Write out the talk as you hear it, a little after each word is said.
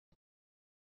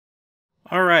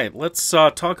All right, let's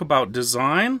talk about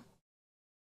design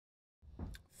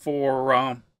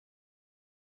for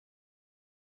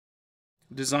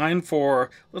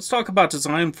let's talk about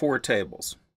design for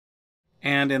tables.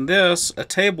 And in this, a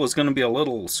table is going to be a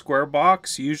little square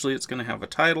box. Usually it's going to have a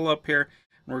title up here,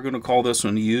 and we're going to call this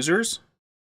one users.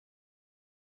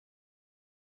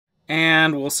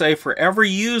 And we'll say for every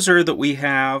user that we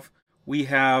have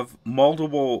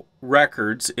multiple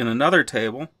records in another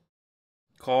table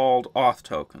called auth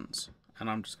tokens. And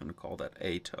I'm just going to call that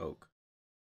a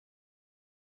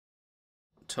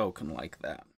token like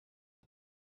that.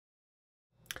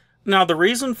 Now, the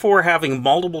reason for having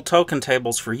multiple token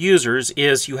tables for users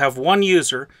is you have one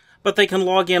user, but they can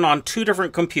log in on two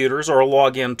different computers or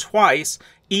log in twice,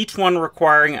 each one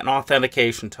requiring an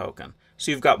authentication token. So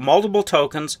you've got multiple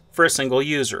tokens for a single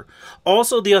user.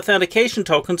 Also, the authentication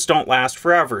tokens don't last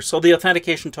forever. So the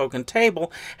authentication token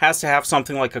table has to have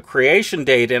something like a creation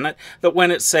date in it that when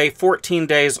it's, say, 14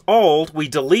 days old, we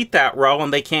delete that row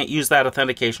and they can't use that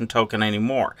authentication token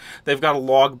anymore. They've got to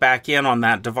log back in on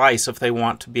that device if they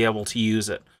want to be able to use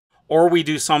it. Or we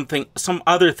do some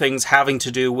other things having to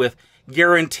do with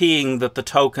guaranteeing that the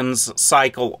tokens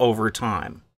cycle over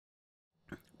time.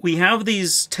 We have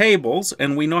these tables,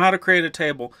 and we know how to create a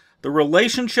table. The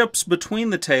relationships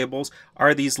between the tables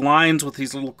are these lines with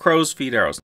these little crow's feet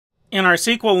arrows. In our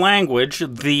SQL language,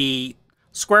 the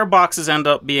square boxes end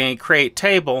up being a create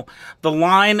table. The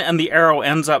line and the arrow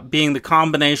ends up being the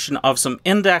combination of some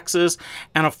indexes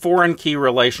and a foreign key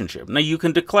relationship. Now, you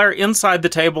can declare inside the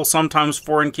table sometimes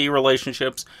foreign key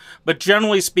relationships, but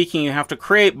generally speaking, you have to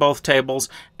create both tables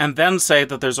and then say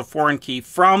that there's a foreign key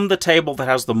from the table that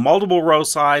has the multiple row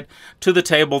side to the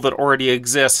table that already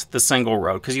exists, the single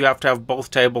row, because you have to have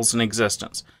both tables in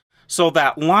existence. So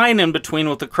that line in between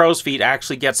with the crow's feet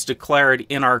actually gets declared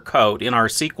in our code, in our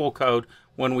SQL code,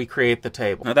 when we create the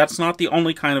table. Now, that's not the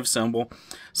only kind of symbol.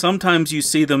 Sometimes you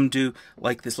see them do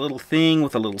like this little thing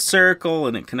with a little circle,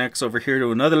 and it connects over here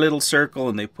to another little circle,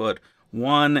 and they put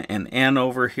 1 and n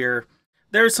over here.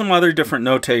 There's some other different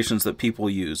notations that people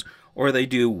use. Or they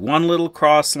do one little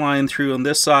cross line through on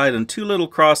this side and two little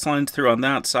cross lines through on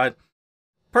that side.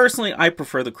 Personally, I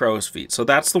prefer the crow's feet, so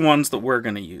that's the ones that we're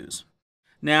going to use.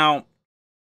 Now,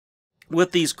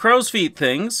 with these crow's feet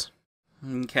things,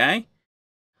 okay,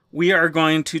 we are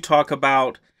going to talk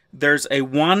about there's a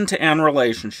 1 to n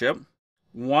relationship,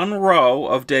 1 row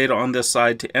of data on this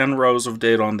side to n rows of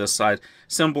data on this side,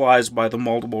 symbolized by the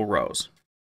multiple rows.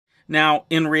 Now,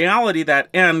 in reality, that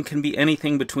n can be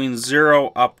anything between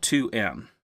 0 up to n.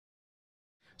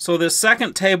 So this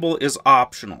second table is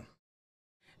optional.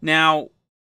 Now,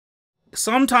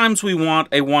 sometimes we want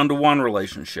a 1-to-1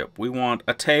 relationship. We want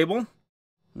a table,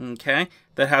 okay,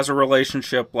 that has a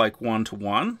relationship like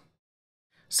 1-to-1.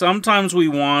 Sometimes we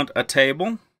want a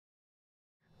table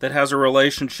that has a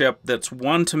relationship that's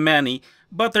 1-to-many,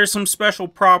 but there's some special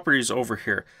properties over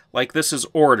here, like this is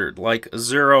ordered, like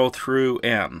 0 through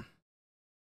n.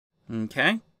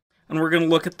 Okay? And we're going to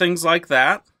look at things like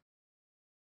that.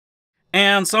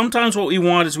 And sometimes what we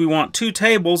want is we want two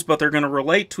tables, but they're going to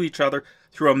relate to each other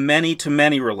through a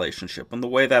many-to-many relationship. And the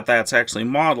way that that's actually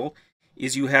modeled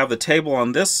is you have the table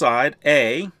on this side,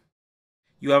 A.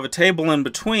 You have a table in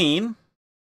between.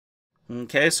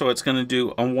 Okay, so it's going to do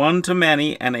a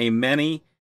 1-to-many and a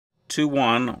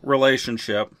many-to-one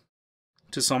relationship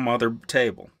to some other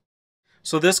table.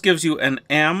 So this gives you an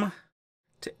M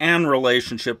to N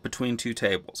relationship between two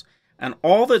tables. And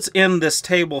all that's in this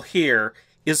table here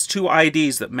is two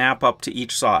IDs that map up to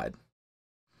each side.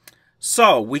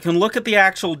 So we can look at the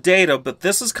actual data, but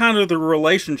this is kind of the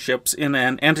relationships in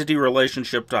an entity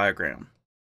relationship diagram.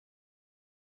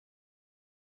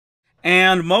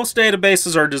 And most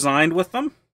databases are designed with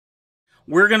them.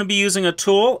 We're going to be using a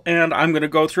tool, and I'm going to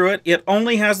go through it. It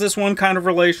only has this one kind of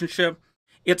relationship.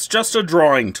 It's just a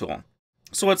drawing tool,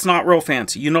 so it's not real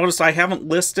fancy. You notice I haven't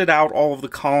listed out all of the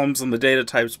columns and the data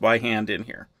types by hand in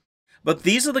here. But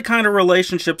these are the kind of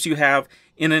relationships you have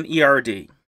in an ERD.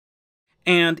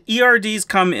 And ERDs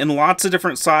come in lots of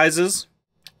different sizes.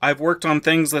 I've worked on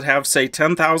things that have, say,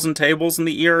 10,000 tables in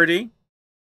the ERD.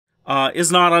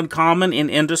 Is not uncommon in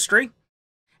industry.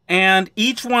 And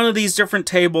each one of these different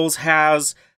tables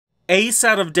has a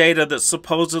set of data that's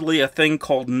supposedly a thing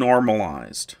called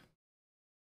normalized.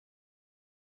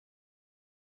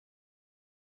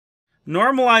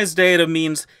 Normalized data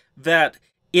means that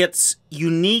its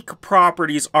unique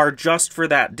properties are just for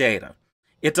that data.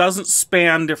 It doesn't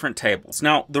span different tables.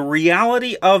 Now, the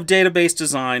reality of database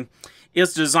design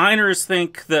is designers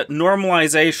think that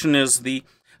normalization is the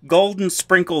golden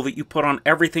sprinkle that you put on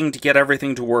everything to get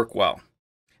everything to work well.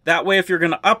 That way, if you're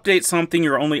going to update something,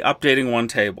 you're only updating one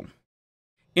table.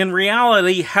 In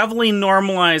reality, heavily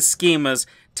normalized schemas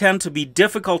tend to be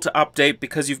difficult to update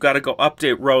because you've got to go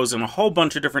update rows in a whole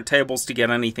bunch of different tables to get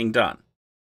anything done.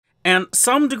 And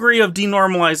some degree of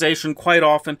denormalization quite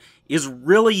often is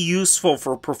really useful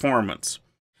for performance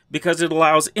because it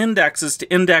allows indexes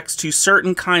to index to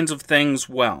certain kinds of things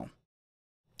well.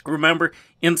 Remember,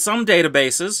 in some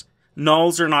databases,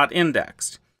 nulls are not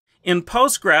indexed. In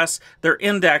Postgres, they're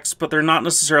indexed, but they're not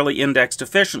necessarily indexed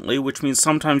efficiently, which means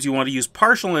sometimes you want to use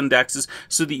partial indexes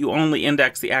so that you only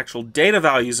index the actual data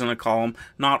values in a column,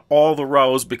 not all the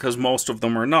rows, because most of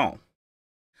them are null.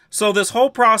 So this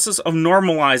whole process of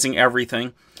normalizing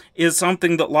everything is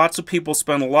something that lots of people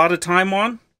spend a lot of time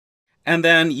on, and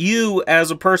then you, as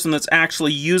a person that's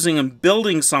actually using and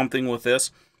building something with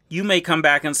this, you may come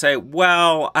back and say,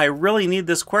 well, I really need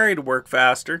this query to work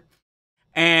faster.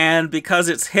 And because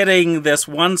it's hitting this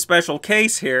one special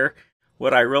case here,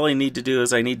 what I really need to do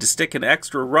is I need to stick an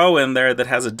extra row in there that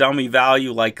has a dummy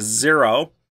value like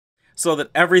 0, so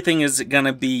that everything is going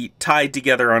to be tied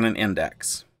together on an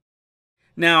index.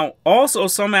 Now, also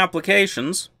some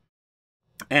applications,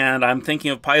 and I'm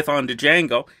thinking of Python to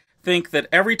Django, think that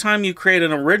every time you create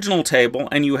an original table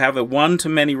and you have a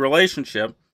one-to-many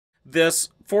relationship, this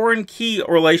foreign key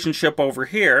relationship over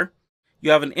here, you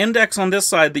have an index on this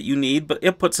side that you need, but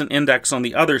it puts an index on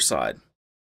the other side.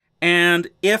 And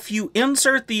if you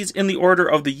insert these in the order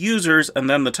of the users and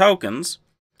then the tokens,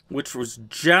 which was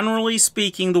generally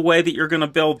speaking the way that you're going to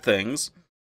build things,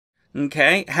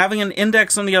 okay, having an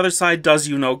index on the other side does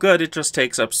you no good, it just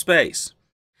takes up space.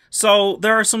 So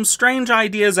there are some strange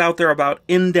ideas out there about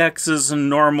indexes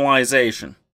and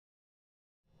normalization.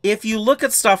 If you look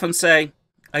at stuff and say,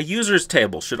 a users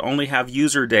table should only have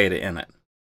user data in it.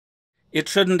 It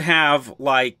shouldn't have,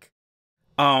 like,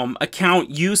 account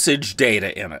usage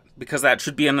data in it, because that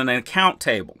should be in an account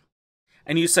table.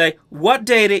 And you say, what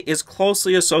data is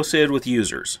closely associated with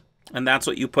users? And that's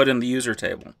what you put in the user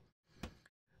table.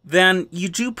 Then you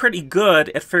do pretty good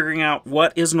at figuring out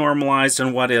what is normalized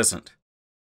and what isn't.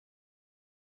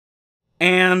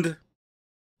 And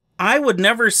I would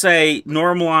never say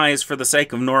normalize for the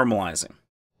sake of normalizing.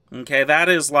 Okay, that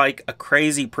is like a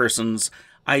crazy person's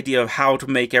idea of how to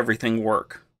make everything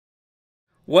work.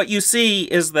 What you see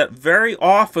is that very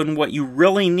often what you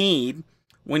really need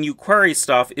when you query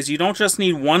stuff is you don't just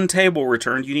need one table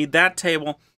returned, you need that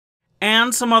table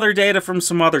and some other data from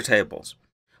some other tables.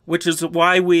 Which is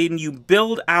why when you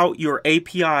build out your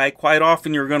API, quite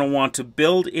often you're going to want to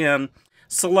build in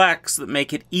selects that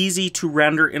make it easy to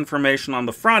render information on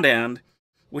the front end,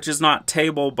 which is not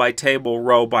table by table,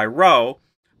 row by row,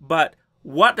 but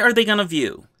what are they going to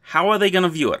view? How are they going to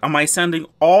view it? Am I sending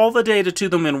all the data to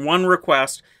them in one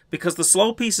request? Because the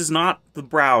slow piece is not the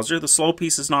browser, the slow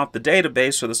piece is not the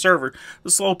database or the server,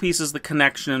 the slow piece is the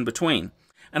connection in between.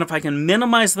 And if I can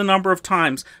minimize the number of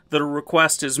times that a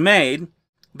request is made,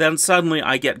 then suddenly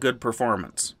I get good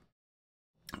performance.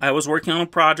 I was working on a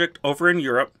project over in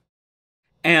Europe,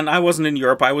 and I wasn't in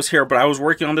Europe, I was here, but I was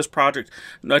working on this project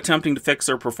attempting to fix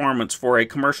their performance for a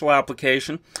commercial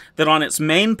application that on its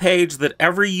main page that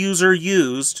every user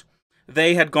used,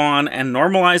 they had gone and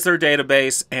normalized their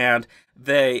database, and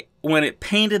when it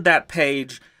painted that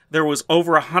page, there was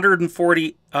over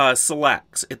 140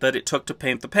 selects that it took to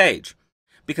paint the page.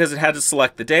 Because it had to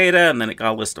select the data, and then it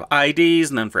got a list of IDs,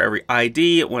 and then for every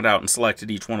ID, it went out and selected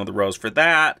each one of the rows for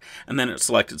that, and then it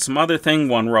selected some other thing,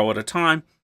 one row at a time.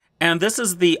 And this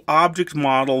is the object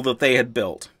model that they had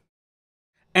built.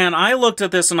 And I looked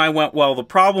at this and I went, well, the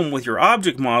problem with your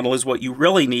object model is what you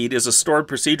really need is a stored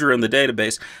procedure in the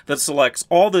database that selects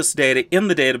all this data in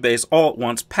the database all at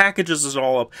once, packages it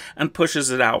all up, and pushes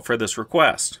it out for this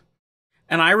request.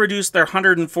 And I reduced their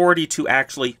 140 to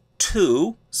actually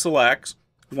 2 selects.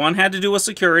 One had to do with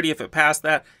security. If it passed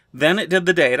that, then it did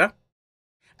the data.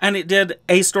 And it did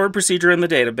a stored procedure in the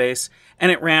database,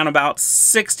 and it ran about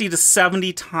 60 to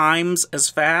 70 times as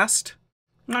fast.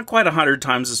 Not quite 100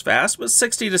 times as fast, but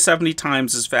 60 to 70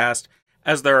 times as fast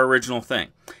as their original thing.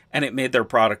 And it made their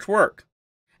product work.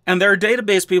 And their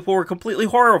database people were completely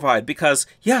horrified because,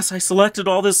 yes, I selected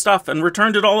all this stuff and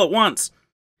returned it all at once.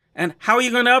 And how are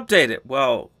you going to update it?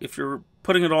 Well, if you're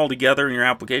putting it all together in your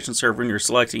application server and you're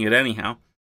selecting it anyhow,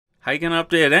 how are you going to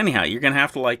update it anyhow? You're going to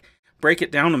have to break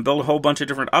it down and build a whole bunch of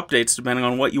different updates depending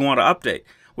on what you want to update,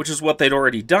 which is what they'd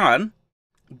already done.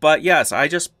 But yes, I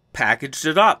just packaged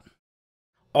it up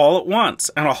all at once.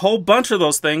 And a whole bunch of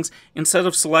those things, instead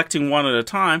of selecting one at a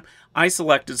time, I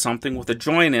selected something with a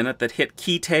join in it that hit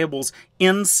key tables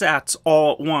in sets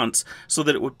all at once so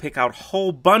that it would pick out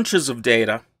whole bunches of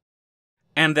data.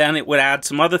 And then it would add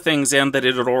some other things in that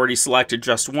it had already selected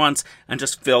just once and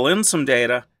just fill in some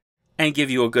data. and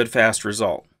give you a good fast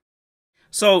result.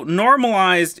 So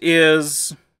normalized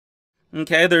is,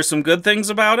 okay, there's some good things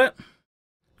about it.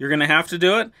 You're going to have to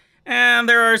do it. And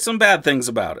there are some bad things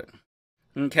about it.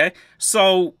 Okay,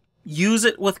 so use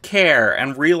it with care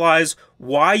and realize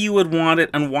why you would want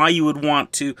it and why you would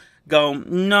want to go,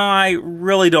 no, I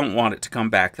really don't want it to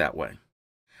come back that way.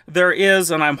 There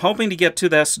is, and I'm hoping to get to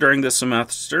this during this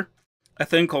semester, a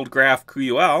thing called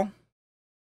GraphQL.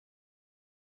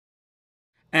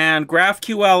 And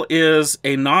GraphQL is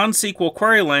a non-SQL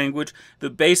query language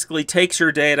that basically takes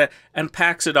your data and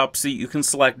packs it up so you can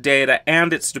select data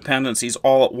and its dependencies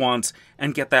all at once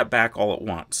and get that back all at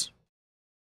once.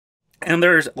 And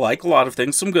there's, like a lot of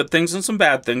things, some good things and some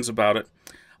bad things about it.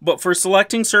 But for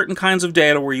selecting certain kinds of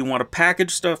data where you want to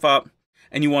package stuff up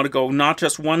and you want to go not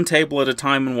just one table at a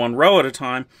time and one row at a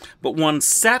time, but one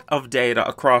set of data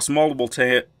across multiple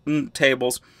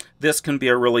tables, this can be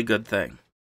a really good thing.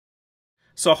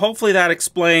 So hopefully that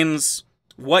explains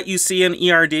what you see in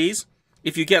ERDs.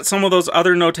 If you get some of those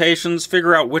other notations,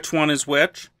 figure out which one is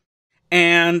which.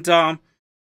 And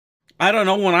I don't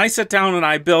know, when I sit down and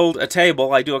I build a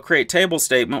table, I do a create table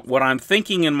statement, what I'm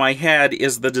thinking in my head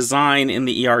is the design in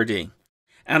the ERD.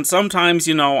 And sometimes,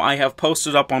 you know, I have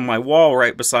posted up on my wall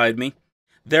right beside me,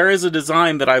 there is a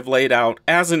design that I've laid out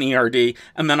as an ERD,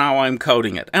 and then now I'm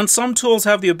coding it. And some tools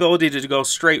have the ability to go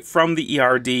straight from the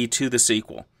ERD to the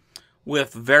SQL,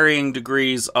 with varying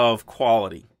degrees of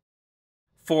quality.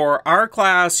 For our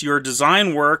class, your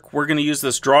design work, we're going to use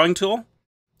this drawing tool.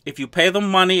 If you pay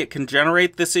them money, it can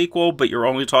generate the SQL, but you're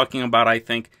only talking about, I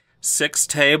think, 6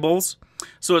 tables.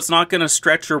 So it's not going to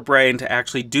stretch your brain to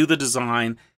actually do the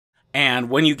design. And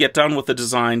when you get done with the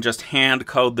design, just hand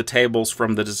code the tables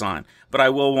from the design. But I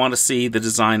will want to see the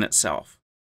design itself.